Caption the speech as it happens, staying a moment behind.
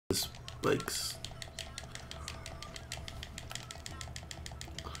bikes.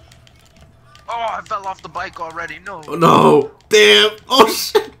 Oh, I fell off the bike already. No. Oh no! Damn! Oh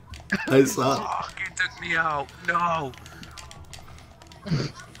shit! I saw. Fuck, he took me out. No.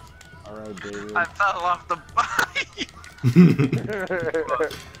 Alright, David. I fell off the bike.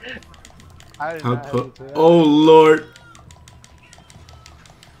 I did not have to say that. Oh lord!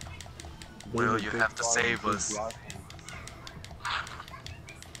 Will, you have to save us.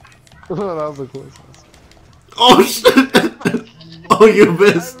 That was the closest. Oh shit! Oh, you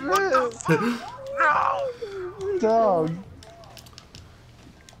missed. No. Dog.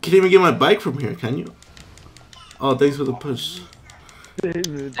 Can't even get my bike from here, can you? Oh, thanks for the push.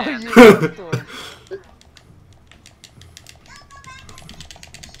 David.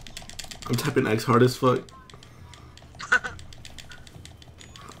 I'm typing X hard as fuck.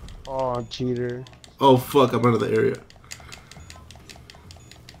 Oh, cheater. Oh fuck, I'm out of the area.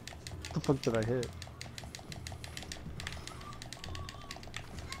 What the fuck did I hit?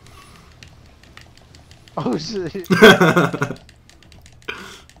 Oh shit.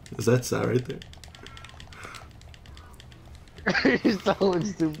 Is that sound right there? You're so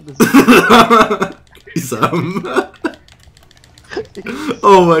stupid.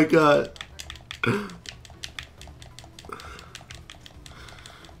 Oh my god.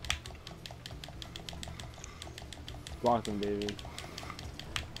 Block him, David.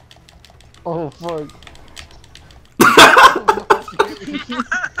 Oh fuck.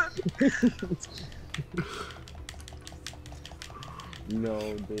 No,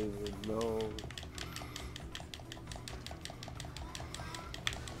 David, no.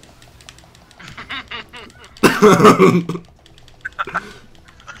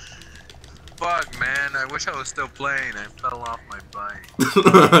 Fuck, man. I wish I was still playing. I fell off my bike.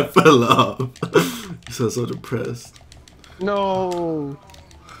 I fell off. You sound so depressed. No.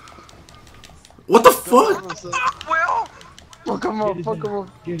 What the fuck? Fuck, Will! Fuck him up, fuck him up.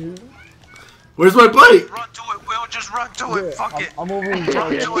 Where's my bike? Run to it, Will. Just run to it. Fuck it. I'm over his Run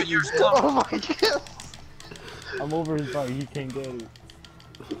bike. to it. You're Oh slow. my god. I'm over his bike, he can't get it.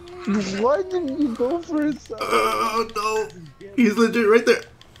 Why didn't you go for it? Oh no. He's legit right there.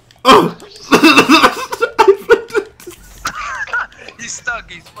 Oh! He's stuck.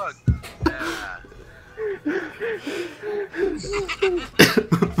 He's fucked. Yeah.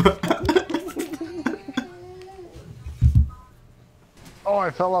 Oh,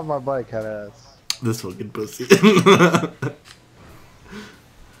 I fell off my bike, head ass. This fucking pussy. He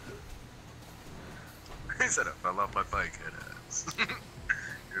said I fell off my bike, head ass.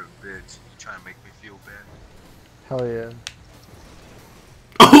 You're a bitch. You trying to make me feel bad? Hell yeah.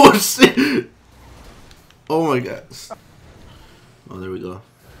 Oh shit! Oh my gosh. Oh, there we go.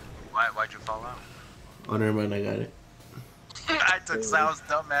 Why'd you fall out? Oh, never mind, I got it. I took Sal's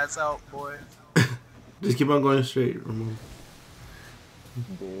dumbass out, boy. Just keep on going straight, Ramon.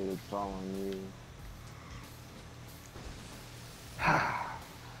 Dude, it's all on you.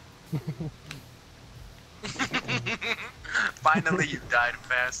 Finally, you died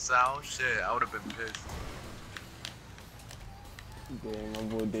fast, Sal. Shit, I would have been pissed. Damn, my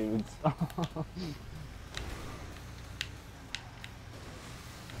boy David's.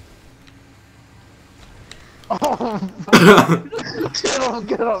 Oh,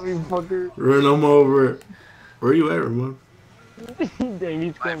 get off me, fucker. Run him over. Where you at, Ramon? Dang,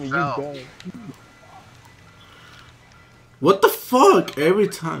 he's coming, he's fell. gone. What the fuck? Every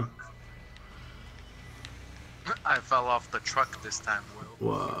time. I fell off the truck this time, Will.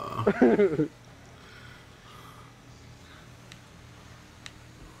 Wow.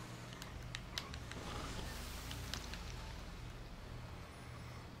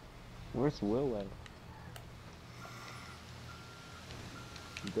 Where's Will at?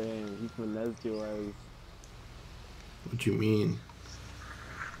 Damn, he finessed your ass. What you mean?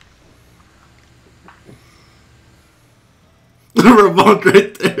 Ramon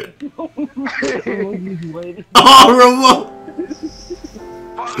right there. Oh, Ramon!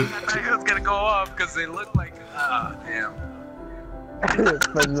 Fuck, I thought he was gonna go off because they look like. Ah, damn.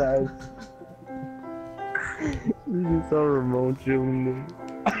 Finesse. You just saw Ramon chilling there.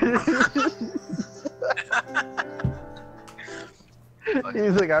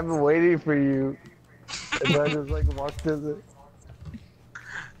 He's like, I've been waiting for you. And I just like walked in there.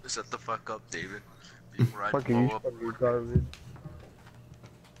 Shut the fuck up, David. Before I Fucking blow up. you garbage.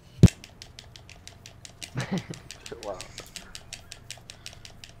 Wow.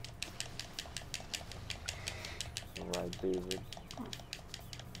 Alright, David.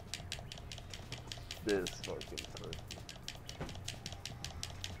 This fucking person.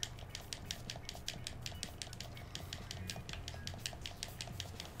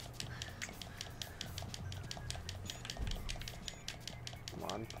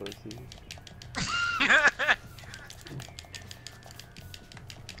 pussy.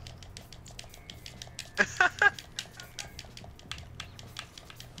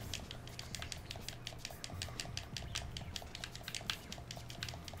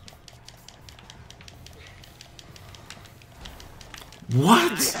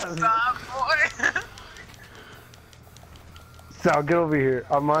 What? Stop, boy. Sal, get over here.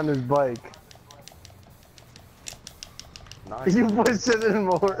 I'm on his bike. Nice. You push it in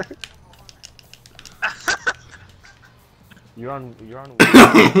more. You're on.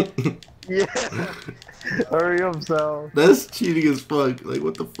 Yeah. Hurry up, Sal. That's cheating as fuck. Like,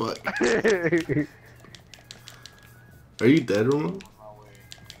 what the fuck? Are you dead, Ramon?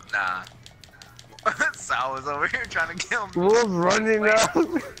 Nah. Sal was over here trying to kill me. Wolf's running now.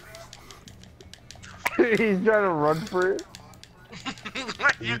 He's trying to run for it.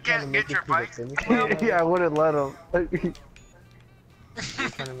 You can't get your bike. Yeah, I wouldn't let him.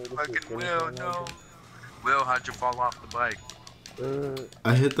 Fucking Will, no. Will, how'd you fall off the bike?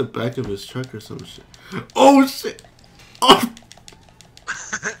 I hit the back of his truck or some shit. Oh shit! Oh!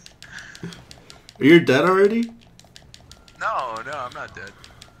 Are you dead already? No, I'm not dead.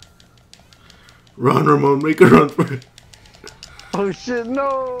 Run, Ramon, make a run for it. Oh shit,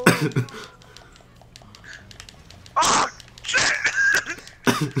 no! Oh shit!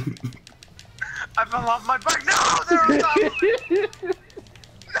 I fell off my bike. No, there was not.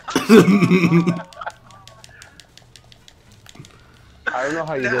 I don't know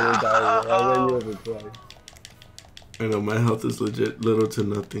how you did it, guys. I know you have a try. I know, my health is legit little to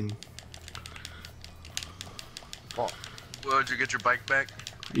nothing. Will, did you get your bike back?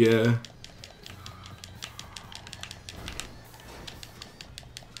 Yeah.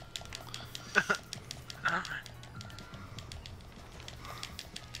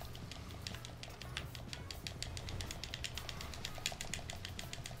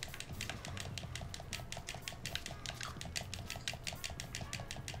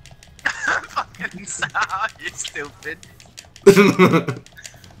 Fucking Sal, you stupid.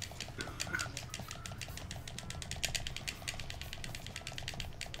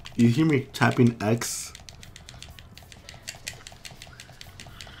 You hear me tapping X?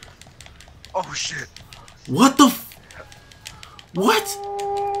 Oh shit. What the f-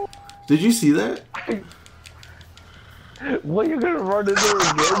 What? Did you see that? What, you gonna run into it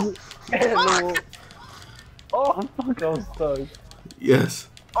again? No. Oh fuck, I was stuck. Yes.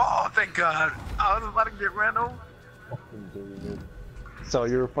 Oh, thank God. I was about to get ran over. Fucking dude. So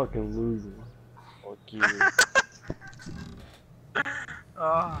you're a fucking loser. Fuck you.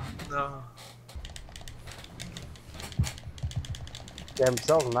 Oh, no. Damn,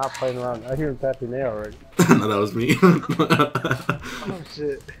 Sal's not playing around. I hear him tapping there already. No, that was me. Oh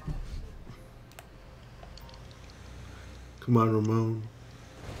shit. Come on, Ramon.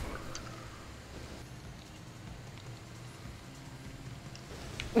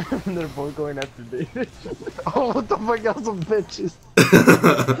 They're both going after David. Oh, what the fuck, y'all some bitches.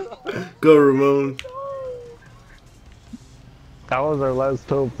 Go, Ramon. That was our last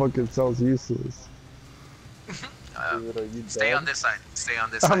toe. Fucking Sal's useless. Stay on this side. Stay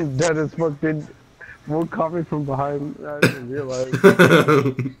on this side. I'm dead as fuck, dude. More coming from behind. I didn't realize.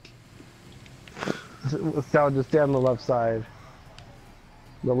 Sal, just stay on the left side.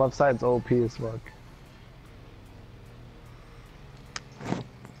 The left side's OP as fuck.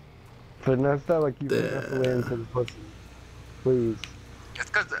 Finesse that like you finesse the way into the pussy. Please. It's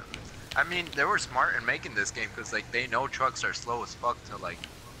because, I mean, they were smart in making this game because, like, they know trucks are slow as fuck to, like...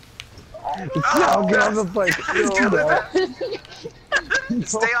 Sal, get on the bike.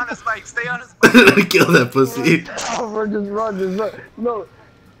 Stay on his bike. Stay on his bike. Kill that pussy. Oh, just run, just run. No.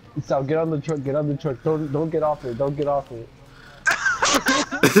 Sal, get on the truck. Get on the truck. Don't get off it. Don't get off it.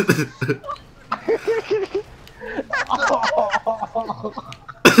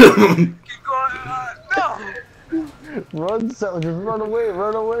 Keep going on. No. Run, Sal. Just run away.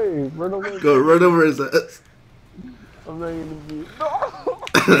 Run away. Run away. Go, run over his ass. I'm not gonna be. No.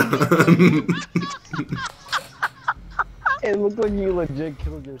 It looked like you legit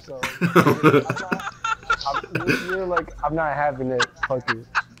killed yourself. You're like, I'm not having it. Fuck it.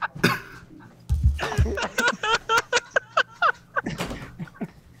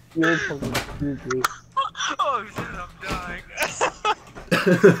 You're fucking stupid. Oh shit, I'm dying.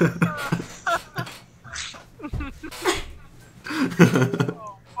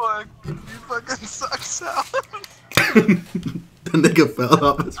 Oh fuck. You fucking suck, Sal. The nigga fell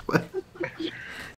off his bike.